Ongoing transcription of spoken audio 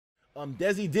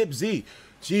Desi Dip Z.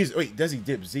 Jeez, wait, Desi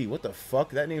Dip Z. What the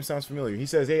fuck? That name sounds familiar. He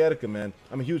says, "Hey, Etika, man,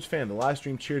 I'm a huge fan. The live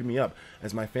stream cheered me up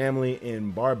as my family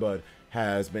in Barbud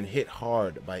has been hit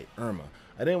hard by Irma.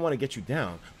 I didn't want to get you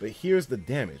down, but here's the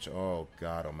damage." Oh,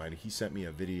 God almighty. He sent me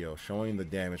a video showing the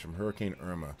damage from Hurricane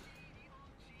Irma.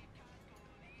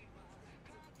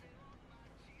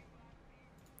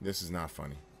 This is not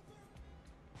funny.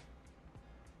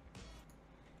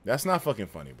 That's not fucking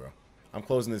funny, bro. I'm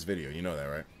closing this video. You know that,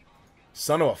 right?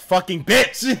 Son of a fucking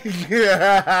bitch!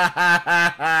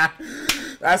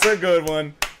 That's a good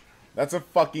one. That's a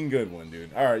fucking good one,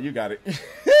 dude. Alright, you got it.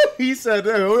 He said,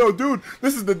 "Oh, dude,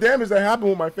 this is the damage that happened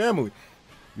with my family."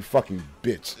 You fucking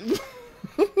bitch.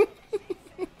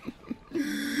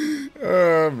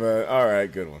 Oh, man.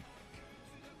 Alright, good one.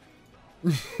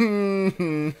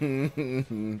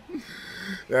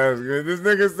 That was good. This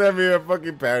nigga sent me a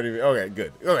fucking parody. Okay,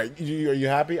 good. Okay, are you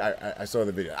happy? I saw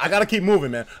the video. I gotta keep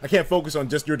moving, man. I can't focus on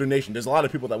just your donation. There's a lot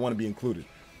of people that want to be included.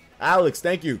 Alex,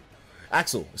 thank you.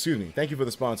 Axel, excuse me. Thank you for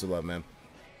the sponsor, love, man.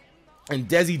 And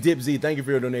Desi Dip Z, thank you for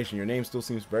your donation. Your name still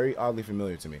seems very oddly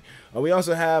familiar to me. We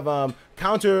also have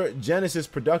Counter Genesis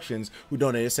Productions who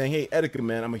donated, saying, "Hey, Etika,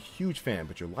 man, I'm a huge fan,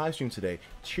 but your live stream today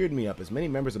cheered me up as many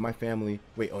members of my family."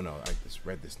 Wait, oh no, I just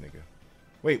read this nigga.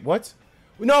 Wait, what?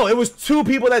 No, it was two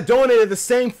people that donated the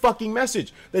same fucking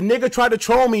message. The nigga tried to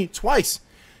troll me twice.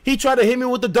 He tried to hit me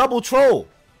with the double troll.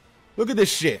 Look at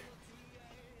this shit.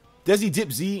 Desi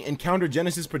Dip Z and Counter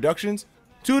Genesis Productions.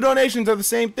 Two donations are the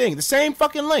same thing. The same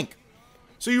fucking link.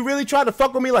 So you really tried to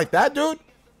fuck with me like that, dude?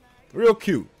 Real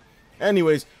cute.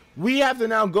 Anyways, we have to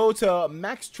now go to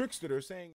Max Trickster saying...